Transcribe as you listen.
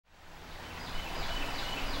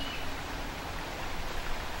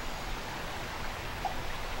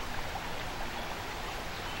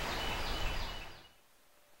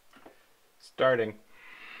Starting.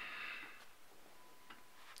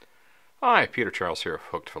 Hi, Peter Charles here of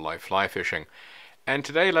Hooked for Life Fly Fishing. And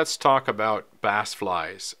today let's talk about bass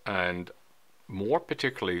flies and more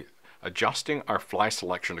particularly adjusting our fly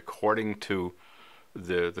selection according to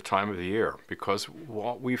the time of the year. Because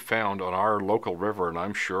what we found on our local river, and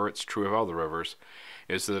I'm sure it's true of other rivers,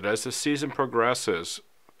 is that as the season progresses,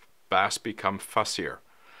 bass become fussier.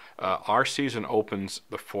 Our season opens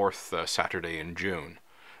the fourth Saturday in June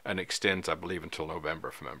and extends, I believe, until November,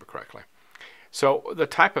 if I remember correctly. So the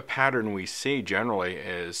type of pattern we see generally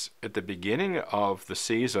is at the beginning of the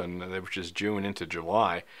season, which is June into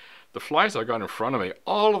July, the flies I got in front of me,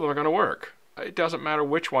 all of them are going to work. It doesn't matter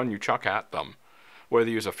which one you chuck at them. Whether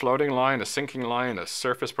you use a floating line, a sinking line, a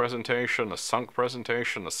surface presentation, a sunk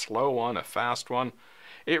presentation, a slow one, a fast one,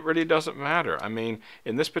 it really doesn't matter. I mean,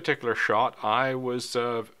 in this particular shot, I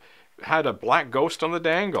had a black ghost on the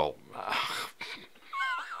dangle.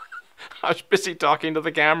 I was busy talking to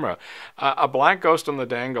the camera. A black ghost on the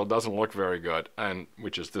dangle doesn't look very good, and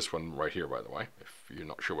which is this one right here, by the way, if you're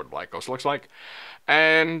not sure what a black ghost looks like.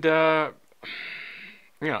 And, this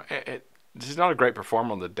is not a great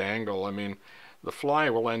performer on the dangle. I mean, the fly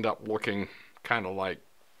will end up looking kind of like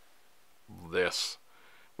this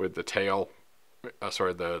with the tail,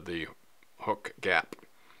 the hook gap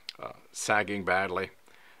sagging badly.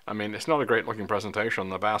 I mean, it's not a great looking presentation.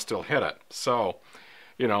 The bass still hit it. So,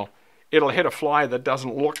 it'll hit a fly that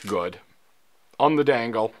doesn't look good on the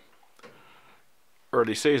dangle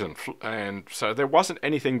early season. And so there wasn't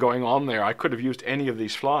anything going on there. I could have used any of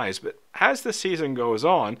these flies. But as the season goes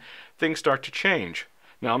on, things start to change.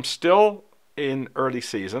 Now, I'm still in early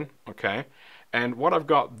season, okay? And what I've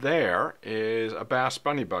got there is a bass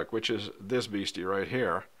bunny bug, which is this beastie right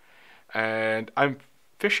here. And I'm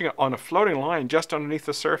fishing it on a floating line just underneath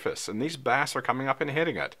the surface. And these bass are coming up and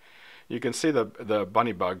hitting it. You can see the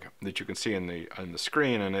bunny bug that you can see in the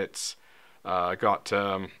screen, and it's got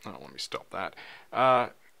let me stop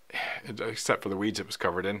that. Except for the weeds it was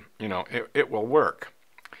covered in, it will work.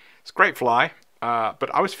 It's a great fly,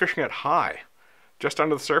 but I was fishing it high, just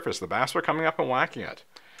under the surface. The bass were coming up and whacking it,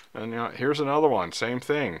 and here's another one, same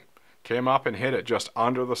thing, came up and hit it just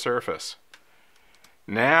under the surface.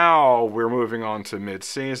 Now we're moving on to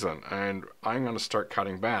mid-season, and I'm going to start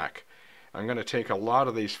cutting back. I'm going to take a lot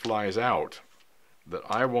of these flies out that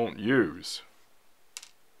I won't use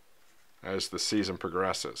as the season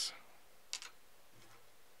progresses.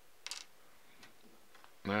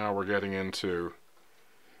 Now we're getting into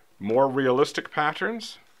more realistic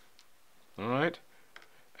patterns, all right,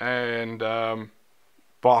 and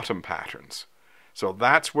bottom patterns. So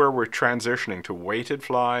that's where we're transitioning to weighted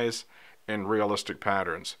flies and realistic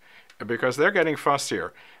patterns, because they're getting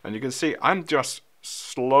fussier. And you can see I'm just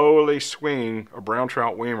slowly swinging a brown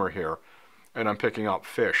trout weimer here, and I'm picking up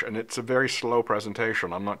fish, and it's a very slow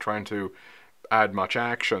presentation. I'm not trying to add much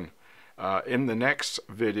action. In the next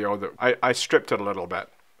video, I stripped it a little bit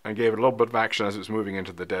and gave it a little bit of action as it was moving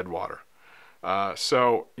into the dead water.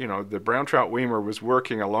 So the brown trout weimer was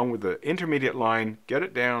working along with the intermediate line, get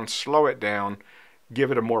it down, slow it down,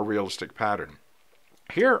 give it a more realistic pattern.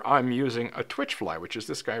 Here I'm using a twitch fly, which is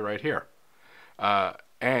this guy right here.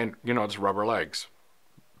 And, it's rubber legs.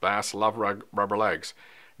 Bass love rubber legs.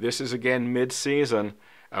 This is, again, mid-season.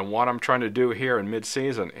 And what I'm trying to do here in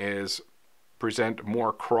mid-season is present more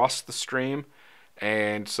across the stream.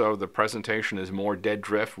 And so the presentation is more dead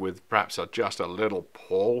drift with perhaps just a little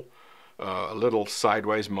pull, a little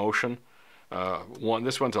sideways motion.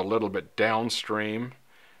 This one's a little bit downstream,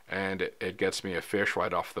 and it gets me a fish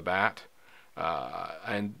right off the bat. But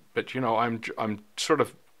I'm sort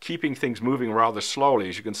of keeping things moving rather slowly.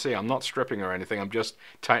 As you can see, I'm not stripping or anything. I'm just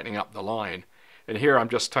tightening up the line. And here I'm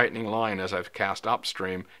just tightening line as I've cast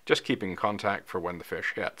upstream, just keeping contact for when the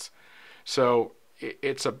fish hits. So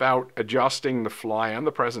it's about adjusting the fly and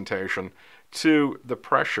the presentation to the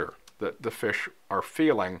pressure that the fish are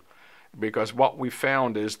feeling, because what we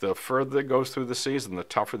found is the further it goes through the season, the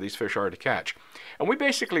tougher these fish are to catch. And we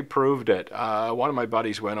basically proved it. One of my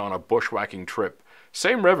buddies went on a bushwhacking trip,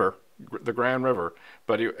 same river, the Grand River,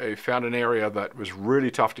 but he found an area that was really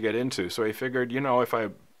tough to get into. So he figured, if I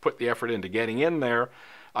put the effort into getting in there,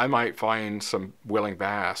 I might find some willing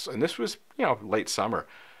bass. And this was, late summer.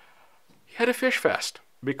 He had a fish fest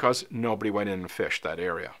because nobody went in and fished that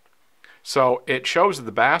area. So it shows that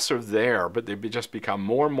the bass are there, but they just become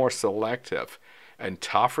more and more selective and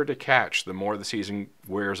tougher to catch the more the season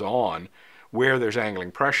wears on, where there's angling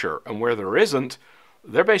pressure. And where there isn't,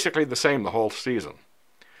 they're basically the same the whole season.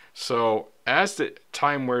 So as the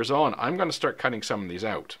time wears on, I'm going to start cutting some of these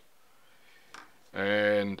out.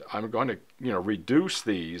 And I'm going to, reduce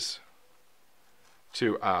these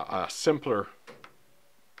to a simpler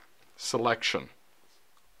selection,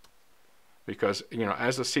 because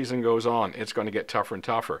as the season goes on, it's going to get tougher and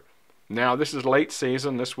tougher. Now this is late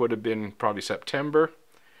season. This would have been probably September,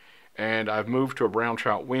 and I've moved to a brown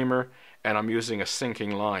trout Weimer, and I'm using a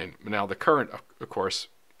sinking line. Now the current, of course,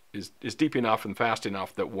 is deep enough and fast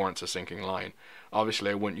enough that warrants a sinking line.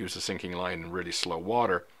 Obviously I wouldn't use a sinking line in really slow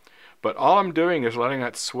water, but all I'm doing is letting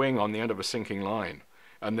that swing on the end of a sinking line,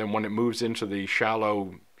 and then when it moves into the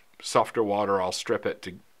shallow, softer water, I'll strip it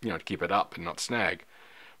to to keep it up and not snag.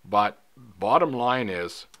 But bottom line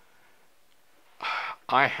is,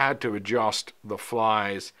 I had to adjust the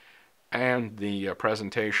flies and the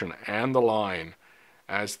presentation and the line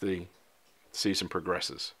as the season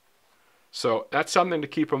progresses. So that's something to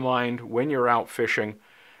keep in mind when you're out fishing.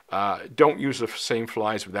 Don't use the same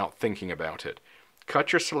flies without thinking about it.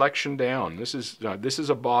 Cut your selection down. This is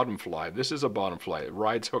a bottom fly. This is a bottom fly. It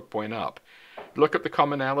rides hook point up. Look at the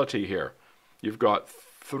commonality here. You've got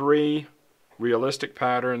 3 realistic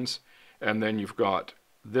patterns, and then you've got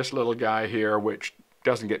this little guy here which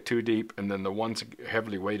doesn't get too deep, and then the ones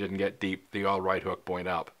heavily weighted and get deep, they all ride hook point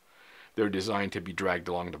up. They're designed to be dragged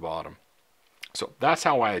along the bottom. So that's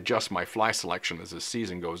how I adjust my fly selection as the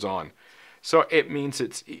season goes on. So it means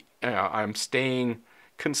I'm staying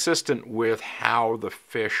consistent with how the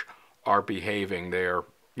fish are behaving. They're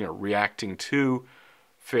reacting to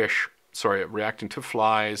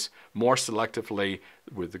flies more selectively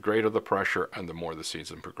with the greater the pressure and the more the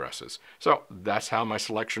season progresses. So that's how my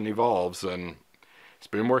selection evolves, and it's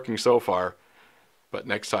been working so far, but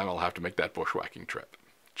next time I'll have to make that bushwhacking trip.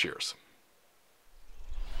 Cheers.